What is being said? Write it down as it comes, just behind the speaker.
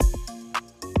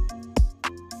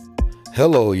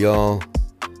Hello, y'all,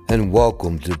 and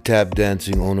welcome to Tap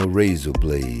Dancing on a Razor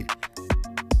Blade,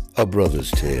 a brother's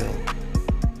tale,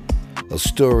 a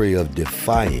story of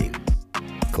defying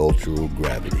cultural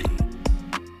gravity.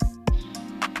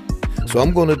 So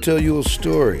I'm going to tell you a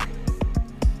story,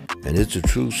 and it's a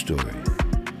true story.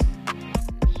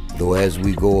 Though as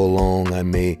we go along, I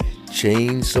may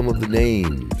change some of the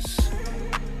names,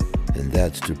 and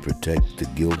that's to protect the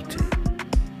guilty.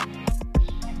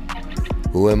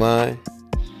 Who am I?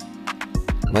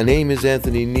 My name is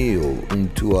Anthony Neal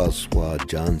Umtuaswa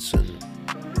Johnson,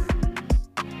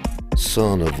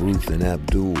 son of Ruth and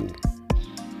Abdul,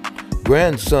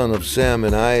 grandson of Sam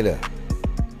and Ida,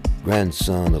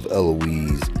 grandson of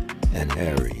Eloise and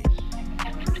Harry.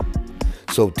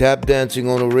 So tap dancing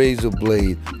on a razor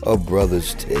blade, a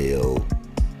brother's tale,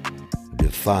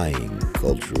 defying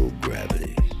cultural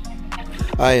gravity.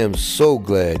 I am so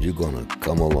glad you're gonna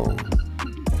come along.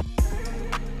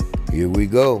 Here we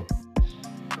go.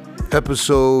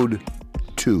 Episode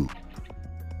 2.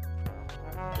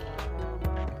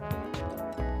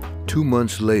 2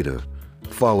 months later,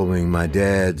 following my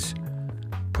dad's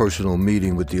personal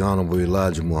meeting with the Honorable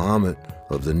Elijah Muhammad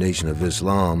of the Nation of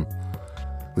Islam,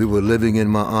 we were living in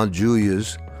my Aunt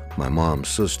Julia's, my mom's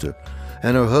sister,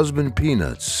 and her husband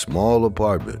Peanut's small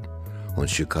apartment on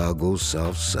Chicago's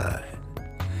South Side.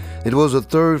 It was a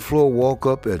third-floor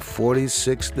walk-up at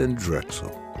 46th and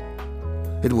Drexel.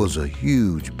 It was a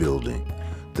huge building,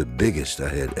 the biggest I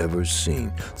had ever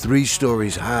seen, 3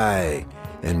 stories high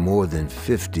and more than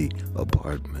 50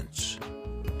 apartments.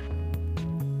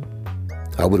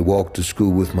 I would walk to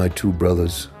school with my 2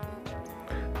 brothers,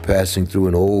 passing through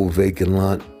an old vacant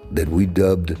lot that we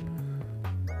dubbed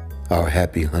our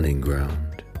happy hunting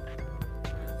ground.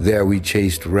 There we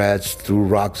chased rats, threw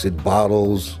rocks at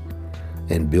bottles,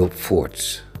 and built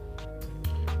forts.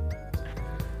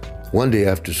 One day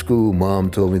after school, Mom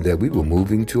told me that we were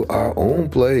moving to our own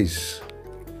place.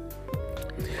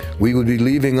 We would be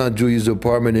leaving Aunt Julia's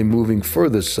apartment and moving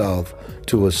further south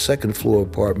to a second-floor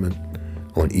apartment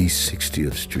on East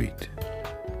 60th Street.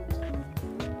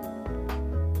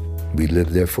 We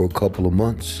lived there for a couple of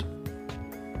months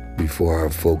before our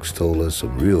folks told us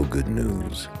some real good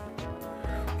news.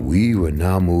 We were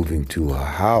now moving to a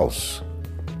house,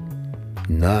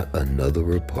 not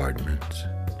another apartment.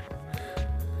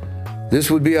 This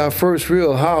would be our first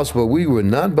real house, but we were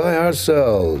not by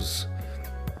ourselves.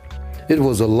 It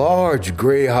was a large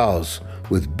gray house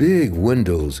with big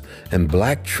windows and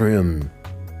black trim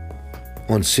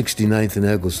on 69th and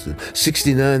Eggleston,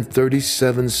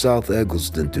 6937 South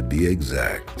Eggleston to be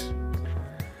exact.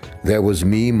 There was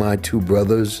me, my 2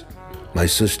 brothers, my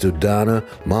sister Donna,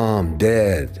 Mom,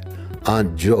 Dad,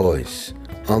 Aunt Joyce,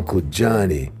 Uncle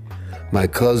Johnny, my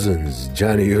cousins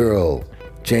Johnny Earl,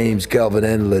 James, Calvin,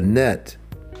 and Lynette.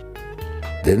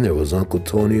 Then there was Uncle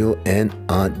Tonio and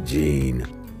Aunt Jean.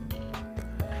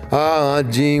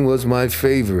 Aunt Jean was my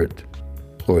favorite,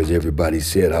 or as everybody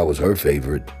said, I was her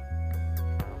favorite.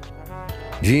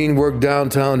 Jean worked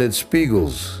downtown at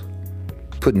Spiegel's,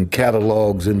 putting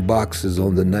catalogs in boxes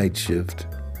on the night shift.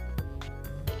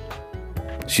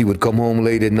 She would come home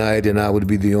late at night and I would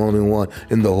be the only one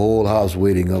in the whole house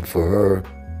waiting up for her.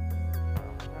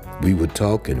 We would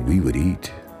talk and we would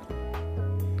eat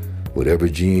whatever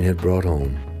Jean had brought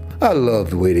home. I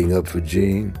loved waiting up for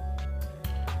Jean.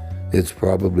 It's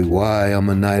probably why I'm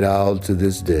a night owl to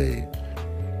this day.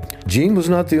 Jean was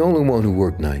not the only one who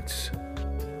worked nights.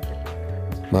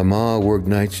 My ma worked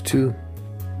nights too,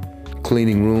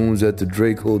 cleaning rooms at the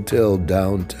Drake Hotel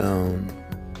downtown.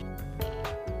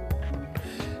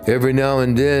 Every now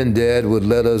and then, Dad would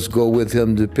let us go with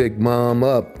him to pick Mom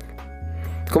up.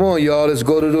 "Come on, y'all, let's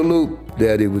go to the Loop,"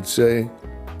 Daddy would say.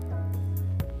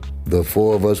 The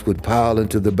 4 of us would pile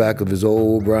into the back of his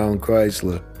old brown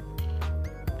Chrysler.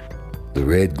 The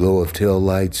red glow of tail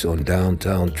lights on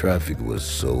downtown traffic was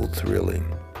so thrilling.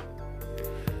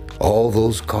 All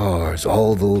those cars,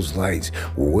 all those lights,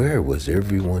 where was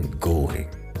everyone going?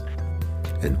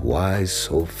 And why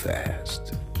so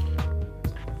fast?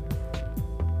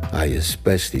 I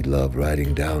especially loved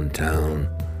riding downtown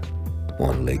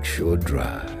on Lakeshore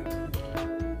Drive.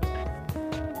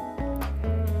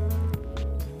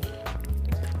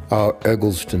 Our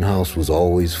Eggleston house was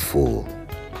always full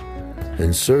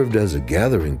and served as a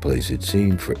gathering place, it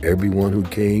seemed, for everyone who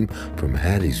came from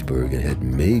Hattiesburg and had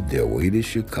made their way to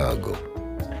Chicago.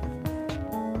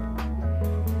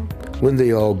 When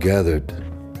they all gathered,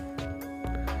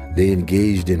 they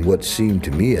engaged in what seemed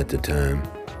to me at the time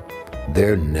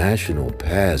their national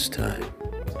pastime,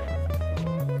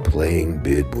 playing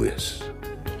bid whist.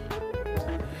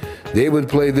 They would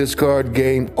play this card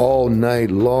game all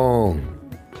night long.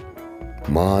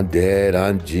 Mom, Dad,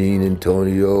 Aunt Jean,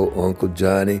 Antonio, Uncle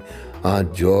Johnny,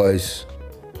 Aunt Joyce.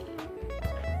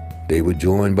 They were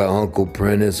joined by Uncle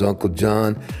Prentice, Uncle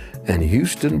John, and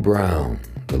Houston Brown,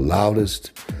 the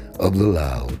loudest of the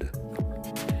loud.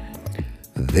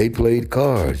 They played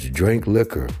cards, drank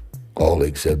liquor, all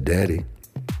except Daddy,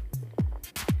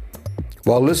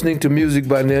 while listening to music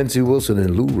by Nancy Wilson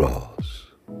and Lou Rawls.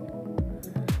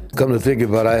 Come to think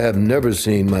about it, I have never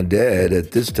seen my dad,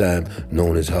 at this time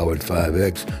known as Howard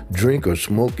 5X, drink or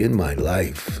smoke in my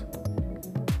life.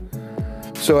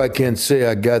 So I can't say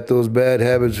I got those bad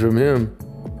habits from him.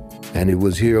 And it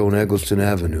was here on Eggleston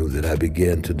Avenue that I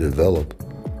began to develop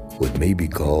what may be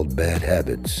called bad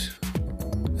habits.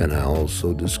 And I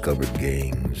also discovered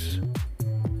gangs,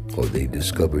 or they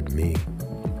discovered me.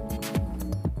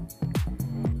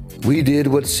 We did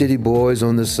what city boys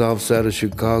on the south side of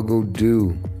Chicago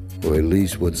do, or at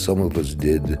least what some of us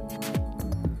did.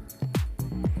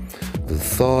 The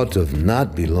thought of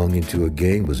not belonging to a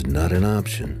gang was not an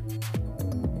option.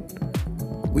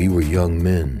 We were young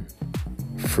men,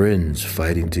 friends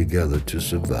fighting together to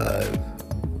survive.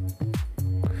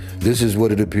 This is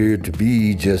what it appeared to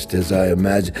be, just as I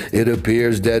imagined. It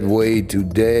appears that way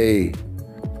today.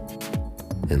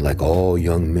 And like all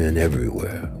young men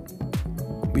everywhere,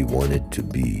 we wanted to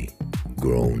be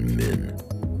grown men.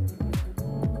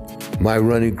 My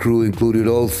running crew included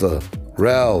Otha,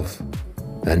 Ralph,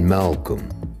 and Malcolm,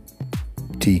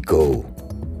 Tico,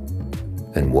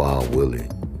 and Wild Willie.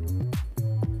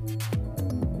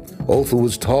 Otha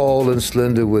was tall and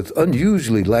slender with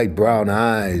unusually light brown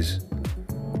eyes,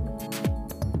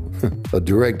 a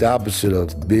direct opposite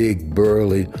of big,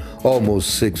 burly,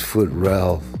 almost 6-foot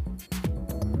Ralph.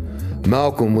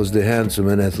 Malcolm was the handsome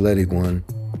and athletic one.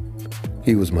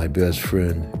 He was my best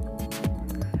friend.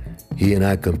 He and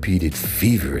I competed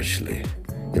feverishly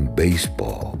in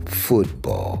baseball,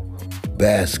 football,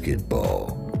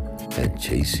 basketball, and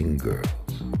chasing girls.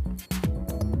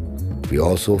 We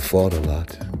also fought a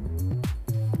lot.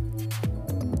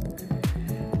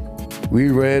 We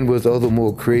ran with other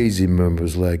more crazy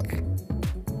members like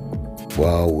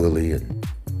Wild Willie and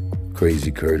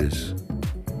Crazy Curtis.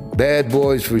 Bad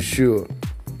boys for sure.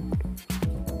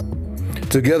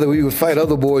 Together we would fight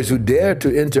other boys who dared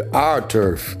to enter our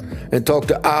turf and talk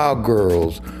to our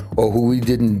girls, or who we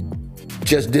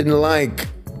just didn't like.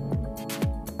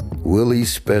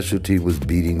 Willie's specialty was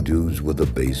beating dudes with a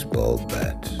baseball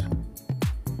bat.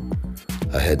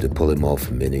 I had to pull him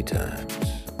off many times.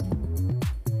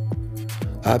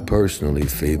 I personally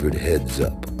favored heads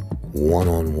up,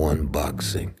 one-on-one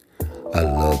boxing. I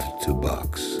loved to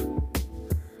box.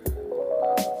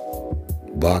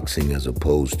 Boxing as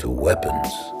opposed to weapons.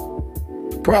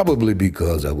 Probably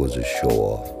because I was a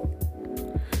show-off.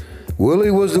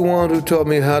 Willie was the one who taught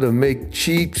me how to make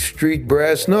cheap street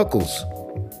brass knuckles.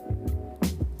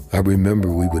 I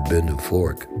remember we would bend a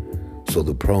fork so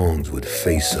the prongs would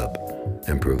face up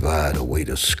and provide a way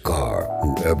to scar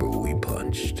whoever we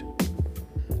punched.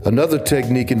 Another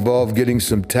technique involved getting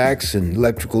some tacks and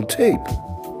electrical tape.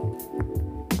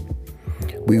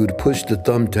 We would push the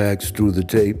thumbtacks through the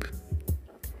tape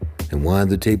and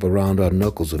wind the tape around our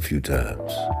knuckles a few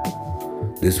times.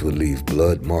 This would leave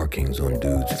blood markings on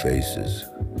dudes' faces.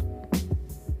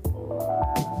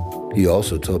 He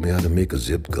also taught me how to make a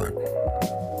zip gun.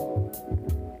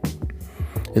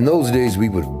 In those days, we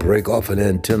would break off an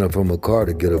antenna from a car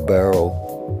to get a barrel,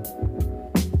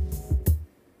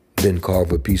 then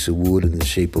carve a piece of wood in the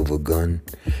shape of a gun,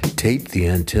 tape the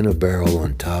antenna barrel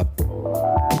on top,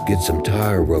 get some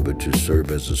tire rubber to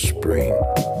serve as a spring.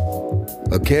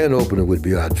 A can opener would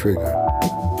be our trigger,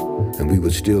 and we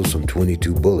would steal some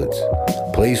 .22 bullets,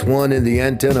 place one in the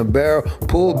antenna barrel,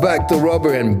 pull back the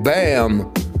rubber, and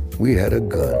bam, we had a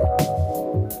gun.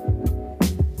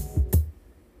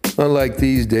 Unlike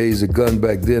these days, a gun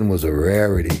back then was a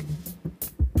rarity.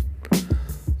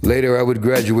 Later, I would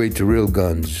graduate to real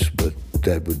guns, but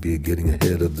that would be getting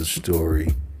ahead of the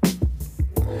story.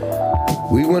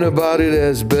 We went about it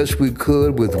as best we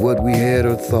could with what we had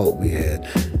or thought we had.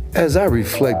 As I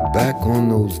reflect back on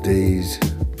those days,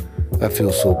 I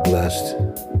feel so blessed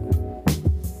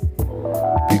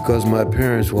because my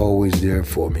parents were always there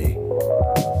for me.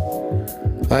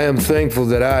 I am thankful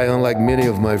that I, unlike many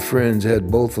of my friends,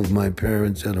 had both of my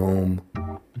parents at home.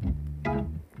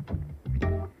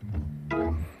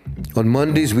 On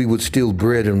Mondays, we would steal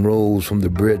bread and rolls from the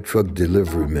bread truck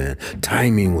delivery man.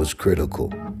 Timing was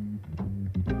critical.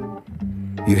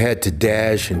 You had to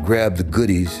dash and grab the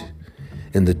goodies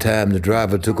in the time the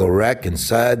driver took a rack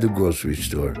inside the grocery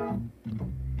store.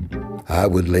 I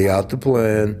would lay out the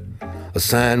plan,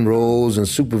 assign roles, and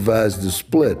supervise the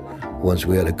split once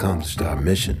we had accomplished our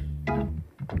mission.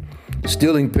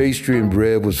 Stealing pastry and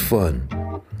bread was fun,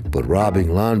 but robbing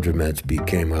laundromats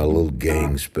became our little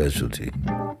gang specialty.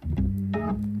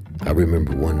 I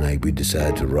remember one night we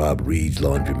decided to rob Reed's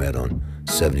laundromat on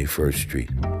 71st Street.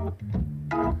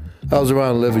 I was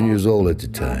around 11 years old at the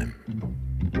time.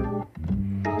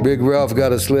 Big Ralph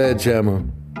got a sledgehammer.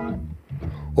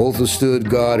 Otha stood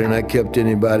guard, and I kept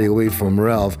anybody away from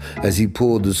Ralph as he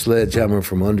pulled the sledgehammer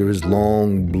from under his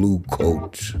long blue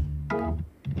coat.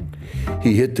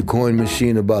 He hit the coin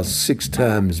machine about 6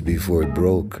 times before it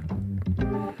broke.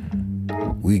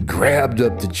 We grabbed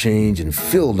up the change and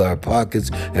filled our pockets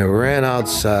and ran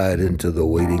outside into the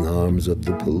waiting arms of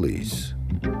the police.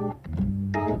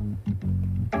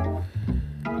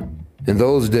 In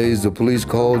those days, the police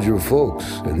called your folks,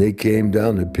 and they came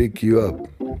down to pick you up.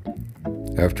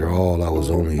 After all, I was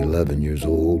only 11 years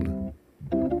old.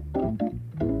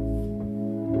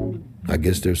 I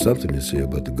guess there's something to say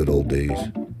about the good old days.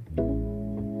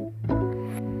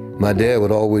 My dad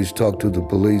would always talk to the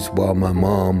police while my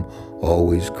mom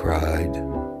always cried.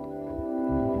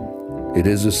 It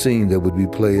is a scene that would be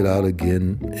played out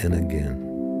again and again.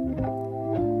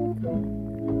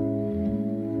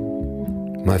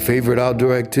 My favorite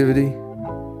outdoor activity?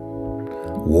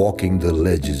 Walking the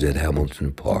ledges at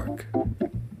Hamilton Park.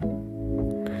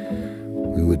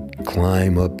 We would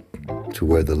climb up to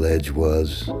where the ledge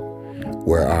was,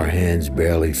 where our hands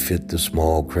barely fit the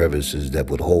small crevices that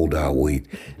would hold our weight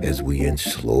as we inched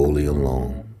slowly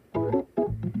along.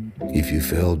 If you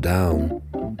fell down,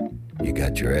 you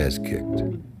got your ass kicked.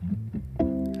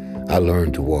 I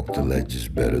learned to walk the ledges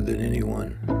better than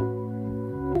anyone.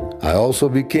 I also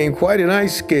became quite an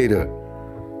ice skater.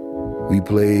 We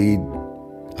played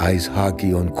ice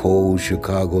hockey on cold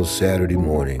Chicago Saturday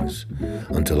mornings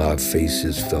until our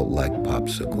faces felt like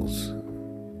popsicles.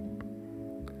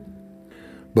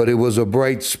 But it was a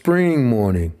bright spring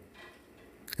morning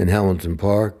in Hamilton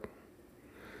Park.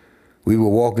 We were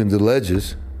walking the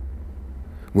ledges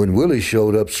when Willie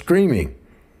showed up screaming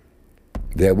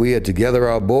that we had to gather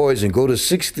our boys and go to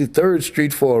 63rd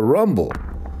Street for a rumble.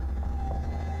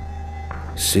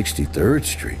 63rd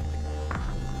Street?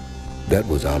 That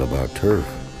was out of our turf.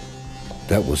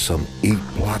 That was some 8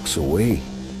 blocks away.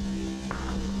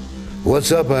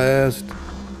 "What's up?" I asked.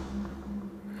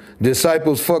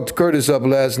 "Disciples fucked Curtis up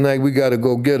last night. We gotta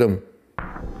go get him."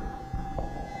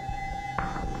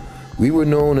 We were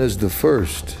known as the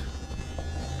First,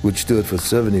 which stood for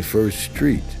 71st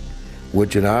Street,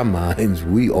 which in our minds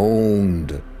we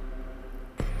owned.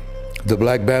 The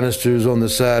black banisters on the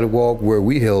sidewalk where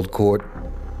we held court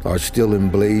are still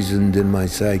emblazoned in my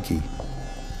psyche.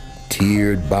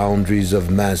 Tiered boundaries of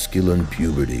masculine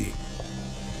puberty.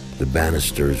 The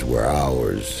banisters were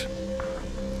ours.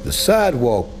 The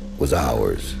sidewalk was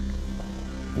ours.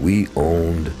 We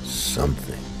owned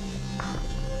something.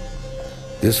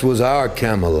 This was our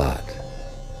Camelot,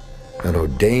 an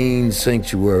ordained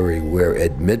sanctuary where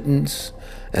admittance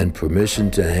and permission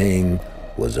to hang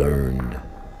was earned.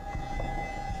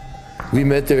 We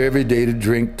met there every day to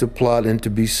drink, to plot, and to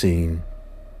be seen.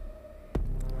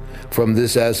 From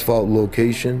this asphalt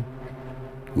location,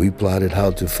 we plotted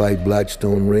how to fight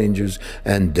Blackstone Rangers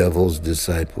and Devil's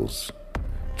Disciples,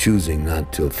 choosing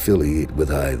not to affiliate with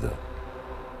either.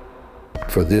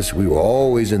 For this, we were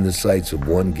always in the sights of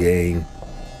one gang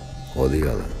or the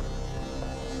other.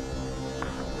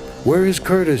 "Where is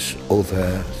Curtis?"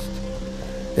 Otha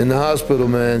asked. "In the hospital,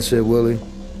 man," said Willie.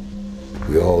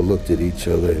 We all looked at each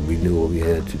other and we knew what we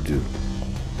had to do.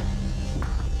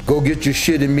 "Go get your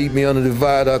shit and meet me under the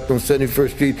viaduct on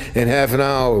 71st Street in half an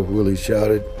hour," Willie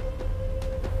shouted.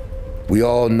 We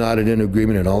all nodded in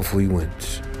agreement and off we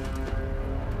went.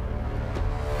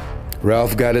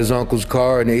 Ralph got his uncle's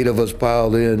car and 8 of us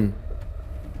piled in.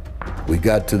 We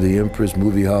got to the Empress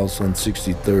Movie House on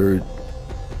 63rd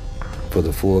for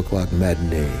the 4 o'clock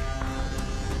matinee.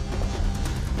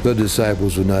 The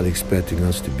disciples were not expecting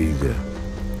us to be there.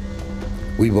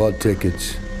 We bought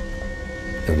tickets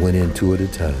and went in 2 at a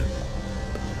time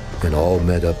and all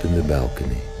met up in the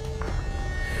balcony.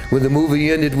 When the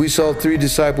movie ended, we saw 3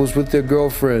 disciples with their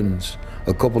girlfriends,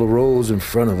 a couple of rows in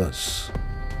front of us.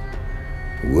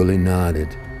 Willie nodded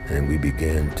and we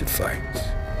began to fight,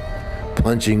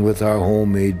 punching with our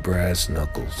homemade brass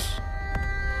knuckles.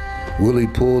 Willie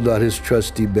pulled out his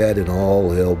trusty bat and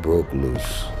all hell broke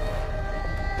loose.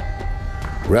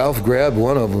 Ralph grabbed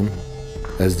one of them.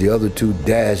 As the other 2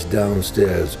 dashed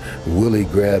downstairs, Willie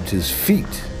grabbed his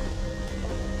feet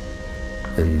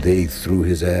and they threw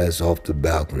his ass off the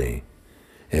balcony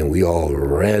and we all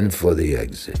ran for the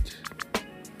exit.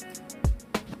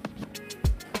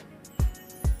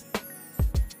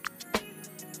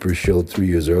 First show 3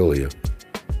 years earlier,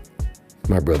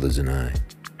 my brothers and I.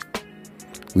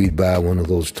 We'd buy one of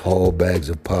those tall bags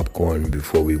of popcorn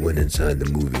before we went inside the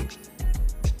movie.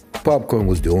 Popcorn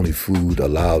was the only food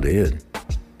allowed in.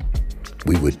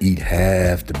 We would eat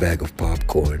half the bag of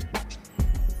popcorn,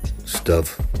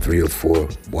 stuff 3 or 4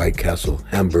 White Castle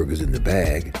hamburgers in the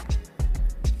bag,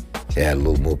 add a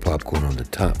little more popcorn on the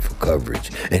top for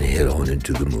coverage, and head on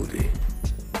into the movie.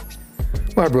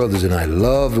 My brothers and I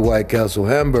loved White Castle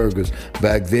hamburgers.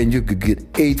 Back then, you could get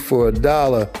 8 for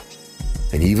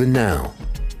 $1. And even now,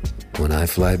 when I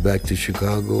fly back to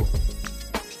Chicago,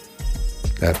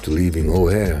 after leaving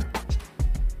O'Hare,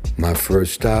 my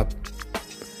first stop,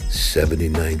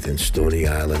 79th and Stony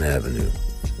Island Avenue,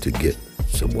 to get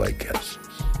some White Castles.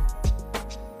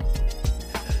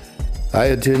 I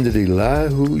attended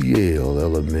Elihu Yale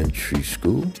Elementary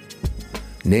School,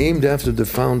 named after the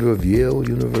founder of Yale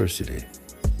University.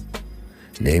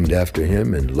 Named after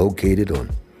him and located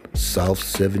on South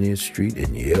 70th Street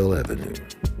and Yale Avenue.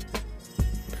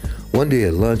 One day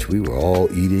at lunch, we were all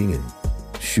eating and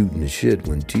shooting the shit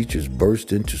when teachers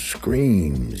burst into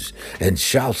screams and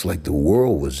shouts like the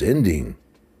world was ending.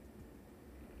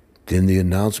 Then the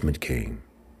announcement came.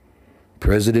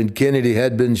 President Kennedy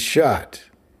had been shot.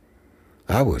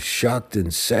 I was shocked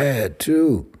and sad,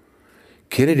 too.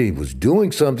 Kennedy was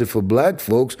doing something for black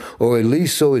folks, or at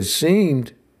least so it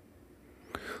seemed.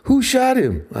 Who shot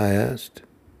him? I asked.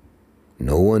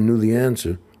 No one knew the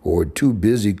answer, or were too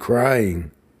busy crying.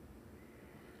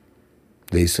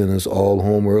 They sent us all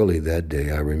home early that day,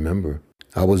 I remember.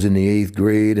 I was in the 8th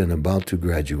grade and about to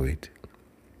graduate.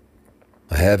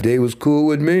 A half day was cool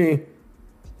with me.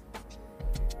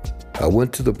 I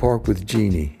went to the park with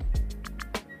Jeannie.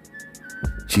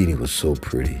 Jeannie was so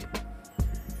pretty,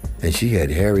 and she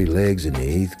had hairy legs in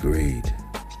the 8th grade.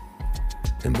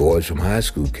 And boys from high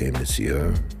school came to see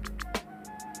her.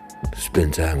 To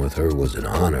spend time with her was an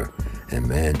honor, and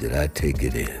man, did I take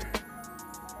it in.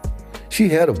 She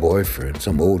had a boyfriend,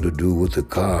 some older dude with a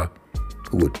car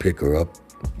who would pick her up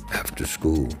after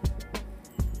school.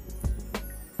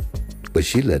 But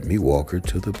she let me walk her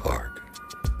to the park.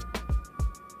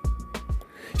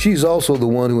 She's also the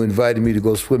one who invited me to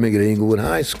go swimming at Inglewood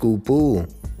High School pool.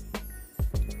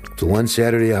 So one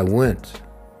Saturday I went,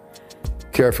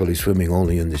 carefully swimming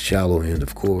only in the shallow end,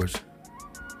 of course.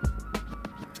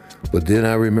 But then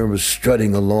I remember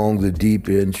strutting along the deep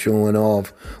end, showing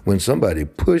off, when somebody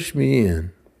pushed me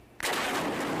in.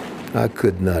 I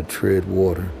could not tread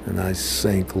water, and I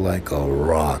sank like a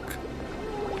rock.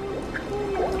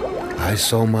 I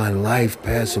saw my life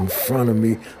pass in front of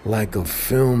me like a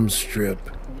film strip.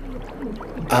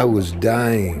 I was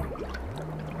dying.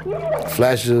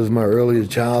 Flashes of my earlier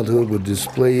childhood were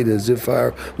displayed as if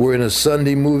I were in a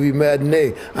Sunday movie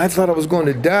matinee. I thought I was going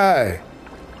to die.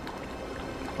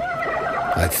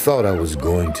 I thought I was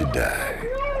going to die.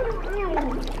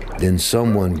 Then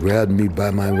someone grabbed me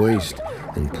by my waist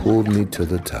and pulled me to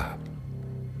the top.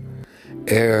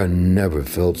 Air never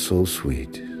felt so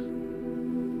sweet.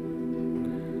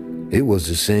 It was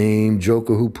the same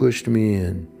joker who pushed me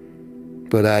in,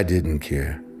 but I didn't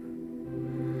care.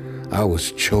 I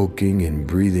was choking and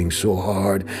breathing so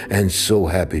hard and so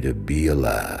happy to be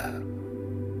alive.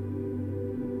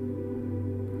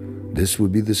 This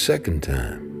would be the second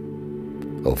time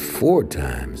of 4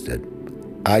 times that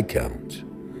I count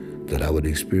that I would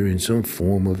experience some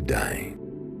form of dying.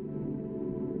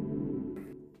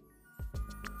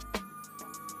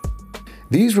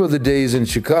 These were the days in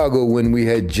Chicago when we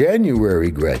had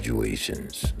January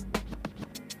graduations.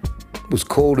 It was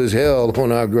cold as hell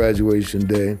on our graduation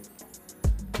day.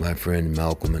 My friend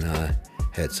Malcolm and I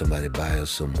had somebody buy us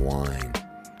some wine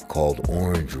called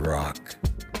Orange Rock.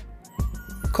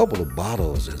 A couple of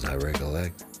bottles, as I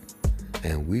recollect,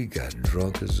 and we got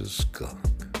drunk as a skunk.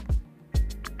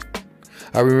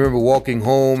 I remember walking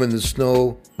home in the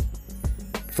snow,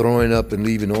 throwing up and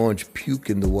leaving orange puke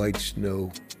in the white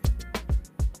snow.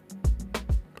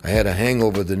 I had a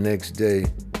hangover the next day,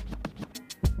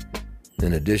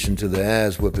 in addition to the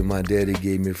ass whipping my daddy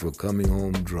gave me for coming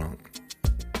home drunk.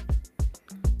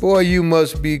 Boy, you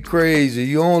must be crazy.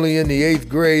 You're only in the 8th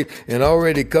grade and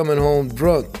already coming home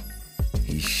drunk,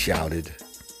 he shouted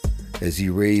as he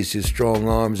raised his strong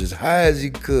arms as high as he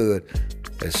could,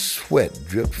 as sweat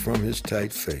dripped from his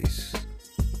tight face.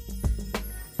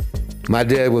 My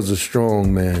dad was a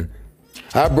strong man.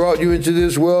 I brought you into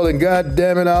this world, and God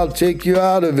damn it, I'll take you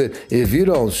out of it if you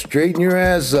don't straighten your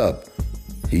ass up,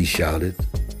 he shouted,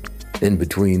 in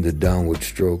between the downward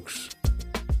strokes.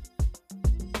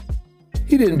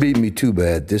 He didn't beat me too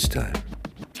bad this time,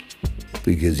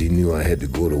 because he knew I had to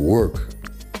go to work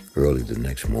early the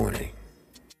next morning.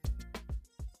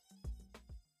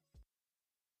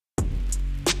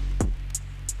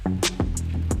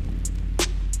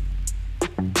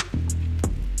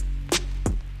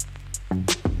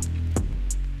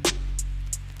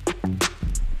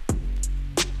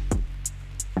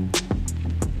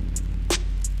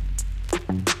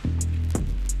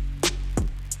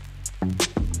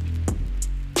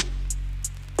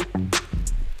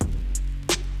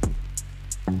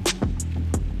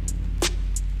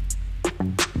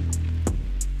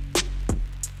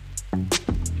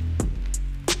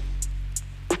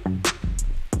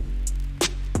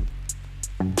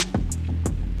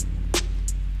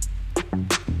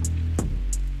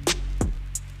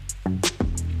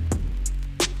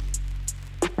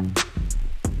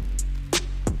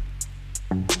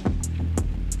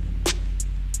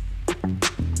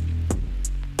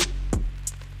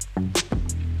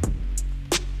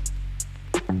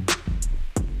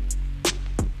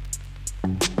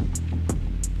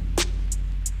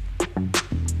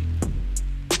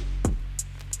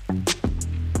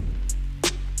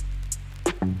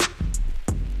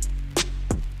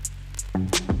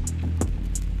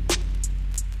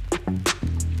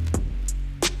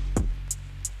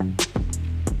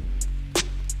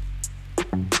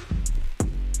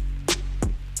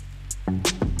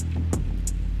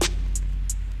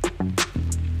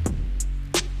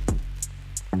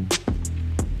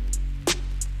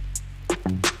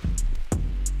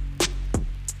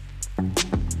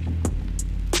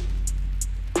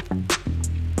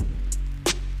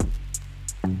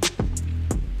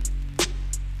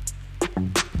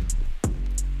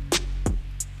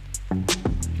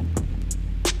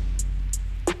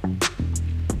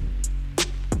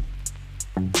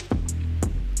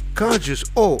 Conscious?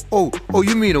 Oh,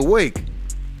 you mean awake?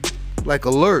 Like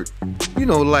alert? You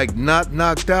know, like not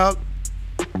knocked out?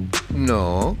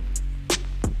 No.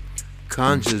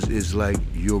 Conscious is like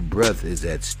your breath is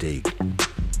at stake.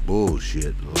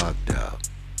 Bullshit, locked out.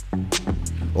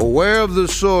 Aware of the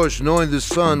source, knowing the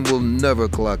sun will never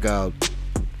clock out.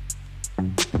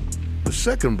 The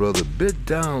second brother bit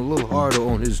down a little harder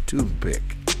on his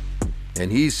toothpick.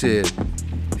 And he said,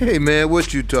 "Hey man,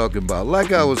 what you talking about?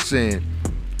 Like I was saying,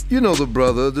 you know the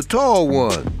brother, the tall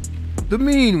one, the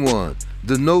mean one,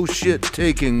 the no shit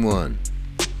taking one,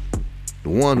 the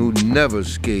one who never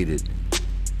skated.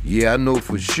 Yeah, I know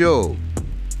for sure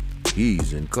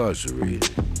he's incarcerated."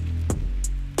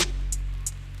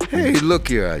 "Hey, look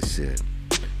here," I said.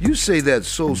 "You say that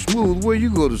so smooth. Where you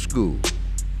go to school?"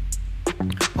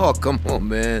 "Oh, come on,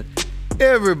 man.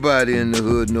 Everybody in the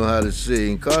hood know how to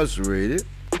say incarcerated.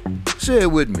 Say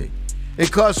it with me.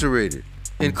 Incarcerated,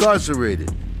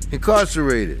 incarcerated,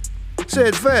 incarcerated. Say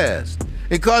it fast.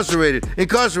 Incarcerated,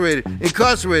 incarcerated,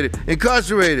 incarcerated,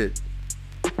 incarcerated."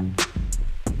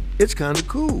 It's kind of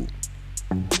cool.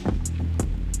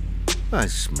 I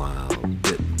smiled,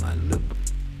 bit my lip.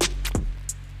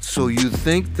 "So you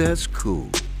think that's cool?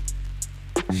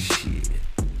 Shit.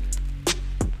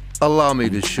 Allow me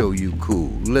to show you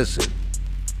cool. Listen.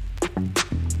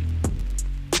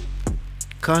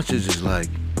 Conscious is like,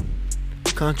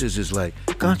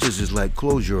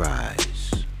 close your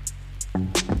eyes.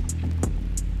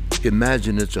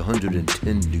 Imagine it's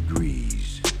 110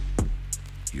 degrees.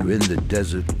 You're in the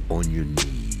desert on your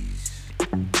knees.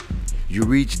 You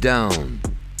reach down,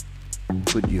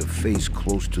 put your face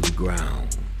close to the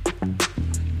ground.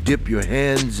 Dip your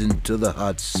hands into the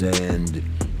hot sand.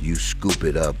 You scoop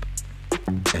it up,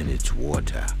 and it's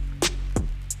water.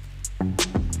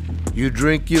 You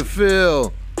drink your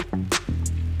fill.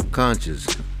 Conscious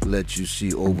lets you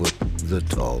see over the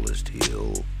tallest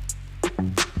hill.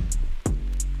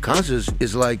 Conscious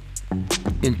is like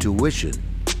intuition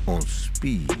on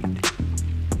speed.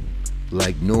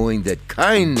 Like knowing that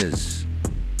kindness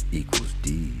equals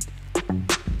deed.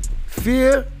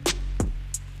 Fear?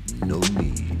 No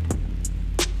need.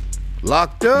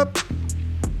 Locked up?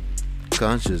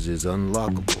 Conscious is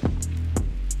unlockable.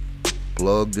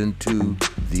 Plugged into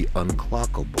the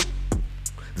unclockable,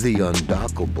 the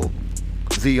undockable,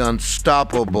 the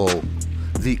unstoppable,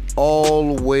 the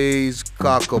always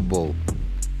cockable,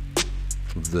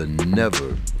 the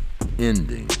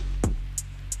never-ending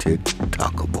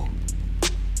tick-tockable.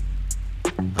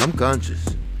 I'm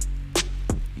conscious.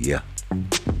 Yeah.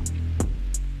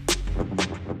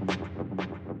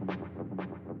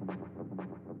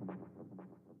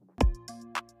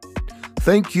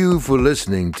 Thank you for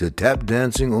listening to Tap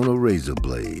Dancing on a Razor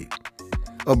Blade,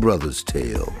 A Brother's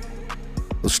Tale,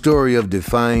 a story of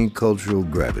defying cultural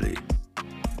gravity,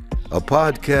 a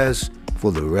podcast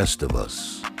for the rest of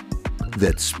us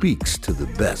that speaks to the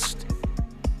best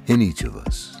in each of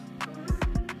us.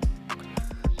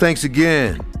 Thanks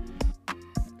again,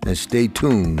 and stay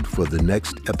tuned for the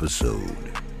next episode.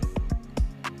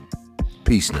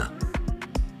 Peace now.